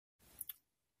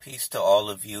Peace to all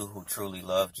of you who truly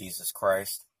love Jesus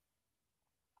Christ.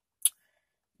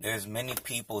 There's many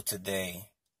people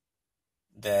today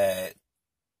that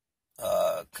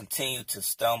continue to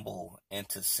stumble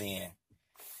into sin.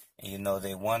 And,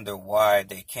 they wonder why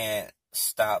they can't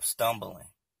stop stumbling.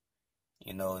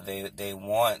 They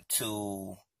want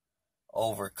to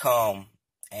overcome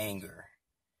anger.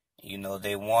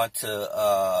 They want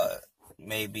to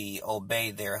maybe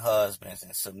obey their husbands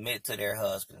and submit to their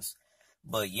husbands.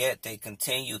 But yet they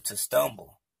continue to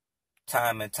stumble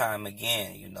time and time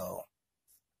again.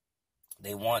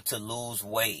 They want to lose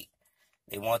weight.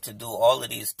 They want to do all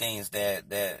of these things that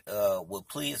would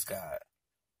please God.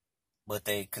 But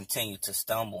they continue to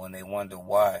stumble and they wonder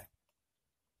why.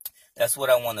 That's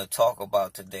what I want to talk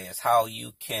about today, is how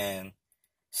you can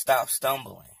stop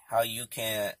stumbling, how you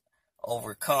can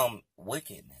overcome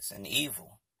wickedness and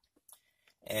evil.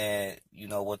 And,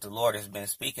 what the Lord has been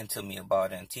speaking to me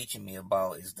about and teaching me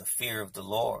about is the fear of the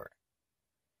Lord.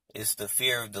 It's the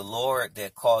fear of the Lord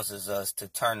that causes us to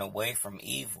turn away from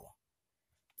evil.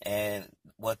 And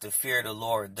what the fear of the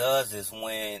Lord does is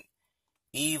when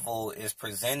evil is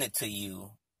presented to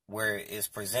you, where it's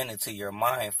presented to your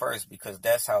mind first, because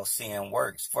that's how sin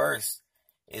works. First,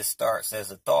 it starts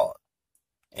as a thought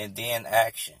and then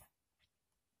action.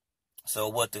 So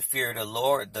what the fear of the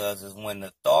Lord does is when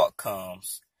the thought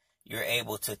comes, you're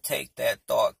able to take that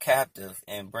thought captive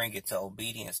and bring it to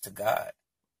obedience to God.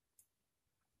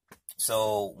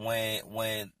 So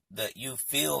when you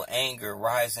feel anger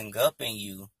rising up in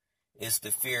you, it's the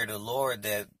fear of the Lord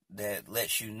that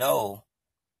lets you know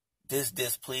this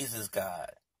displeases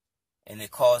God, and it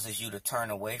causes you to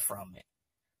turn away from it.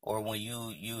 Or when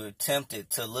you're tempted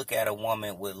to look at a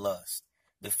woman with lust,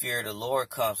 the fear of the Lord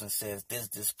comes and says, this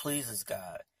displeases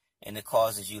God, and it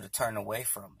causes you to turn away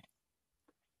from it.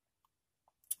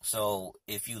 So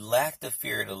if you lack the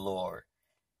fear of the Lord,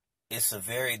 it's a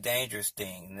very dangerous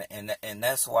thing. And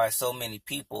that's why so many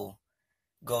people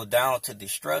go down to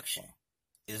destruction,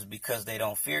 is because they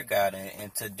don't fear God.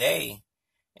 And today,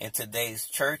 in today's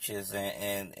churches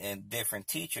and different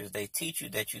teachers, they teach you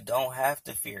that you don't have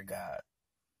to fear God.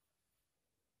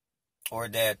 Or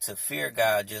that to fear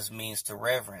God just means to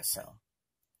reverence Him.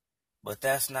 But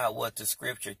that's not what the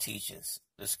scripture teaches.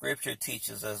 The scripture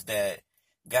teaches us that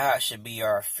God should be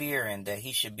our fear and that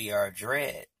He should be our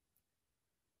dread.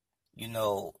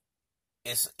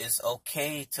 It's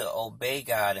okay to obey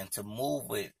God and to move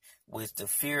with the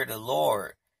fear of the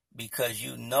Lord, because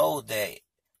you know that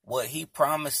what He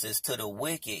promises to the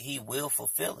wicked, He will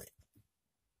fulfill it.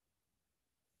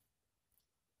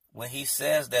 When He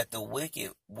says that the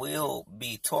wicked will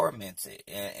be tormented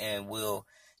and will,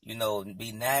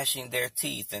 be gnashing their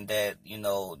teeth, and that,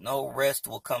 no rest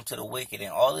will come to the wicked,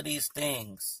 and all of these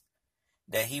things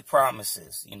that He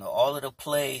promises, all of the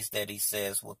plagues that He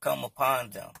says will come upon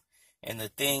them, and the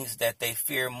things that they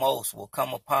fear most will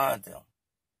come upon them.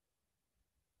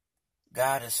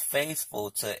 God is faithful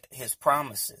to His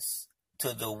promises,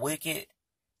 to the wicked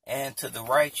and to the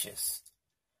righteous.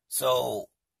 So,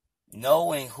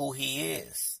 knowing who He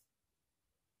is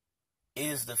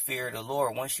the fear of the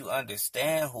Lord. Once you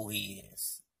understand who He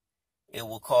is, it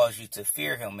will cause you to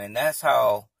fear Him. And that's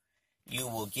how you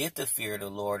will get the fear of the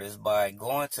Lord, is by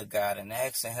going to God and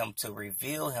asking Him to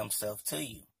reveal Himself to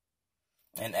you,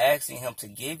 and asking Him to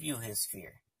give you His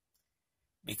fear.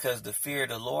 Because the fear of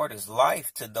the Lord is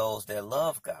life to those that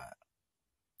love God,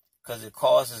 because it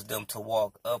causes them to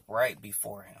walk upright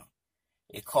before Him.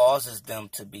 It causes them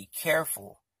to be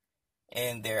careful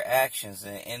in their actions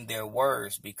and in their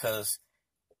words, because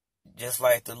just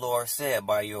like the Lord said,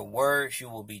 by your words you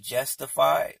will be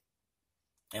justified,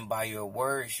 and by your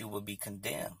words you will be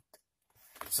condemned.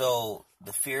 So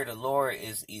the fear of the Lord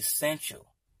is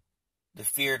essential. The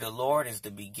fear of the Lord is the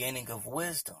beginning of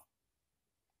wisdom,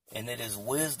 and it is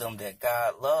wisdom that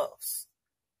God loves.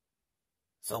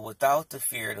 So without the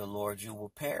fear of the Lord, you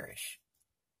will perish.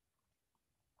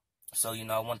 So,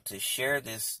 I want to share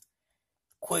this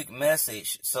quick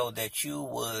message so that you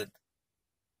would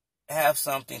have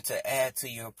something to add to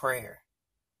your prayer.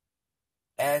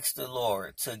 Ask the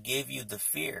Lord to give you the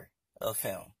fear of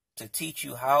Him, to teach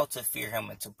you how to fear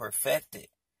Him and to perfect it,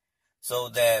 so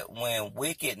that when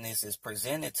wickedness is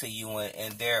presented to you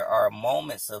and there are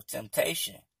moments of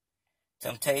temptations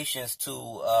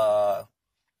to,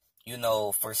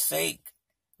 forsake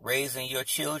raising your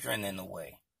children in a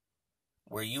way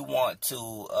where you want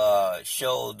to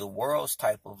show the world's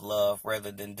type of love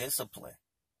rather than discipline.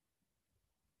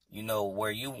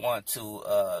 Where you want to,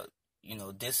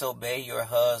 disobey your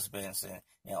husbands and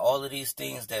all of these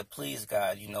things that please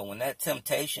God. When that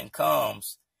temptation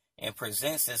comes and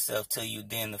presents itself to you,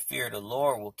 then the fear of the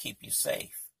Lord will keep you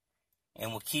safe.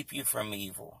 and will keep you from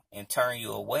evil and turn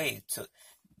you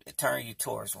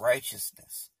towards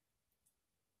righteousness.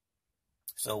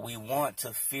 So we want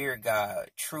to fear God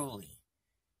truly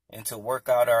and to work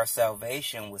out our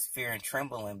salvation with fear and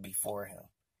trembling before him.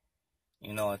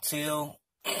 Until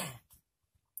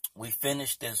we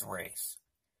finish this race,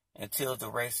 until the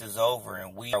race is over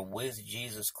and we are with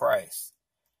Jesus Christ,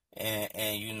 and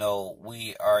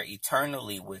we are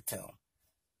eternally with him.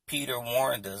 Peter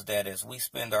warned us that as we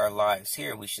spend our lives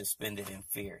here, we should spend it in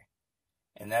fear.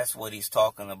 And that's what he's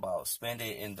talking about. Spend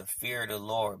it in the fear of the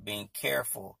Lord, being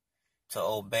careful to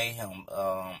obey him,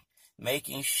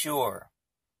 making sure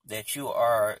that you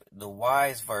are the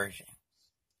wise virgin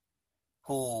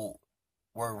who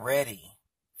were ready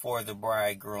for the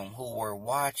bridegroom, who were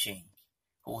watching,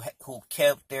 who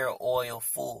kept their oil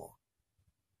full.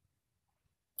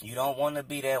 You don't want to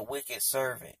be that wicked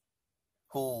servant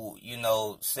who,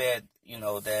 said,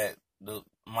 that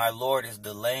my Lord is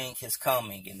delaying his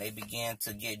coming, and they began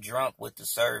to get drunk with the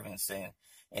servants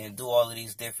and do all of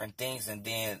these different things, and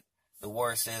then the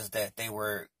word says that they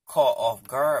were caught off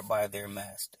guard by their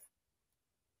master.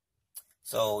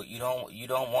 So you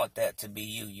don't want that to be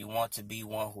you. You want to be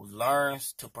one who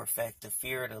learns to perfect the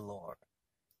fear of the Lord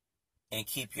and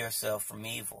keep yourself from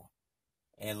evil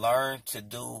and learn to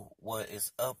do what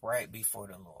is upright before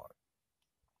the Lord.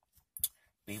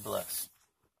 Be blessed.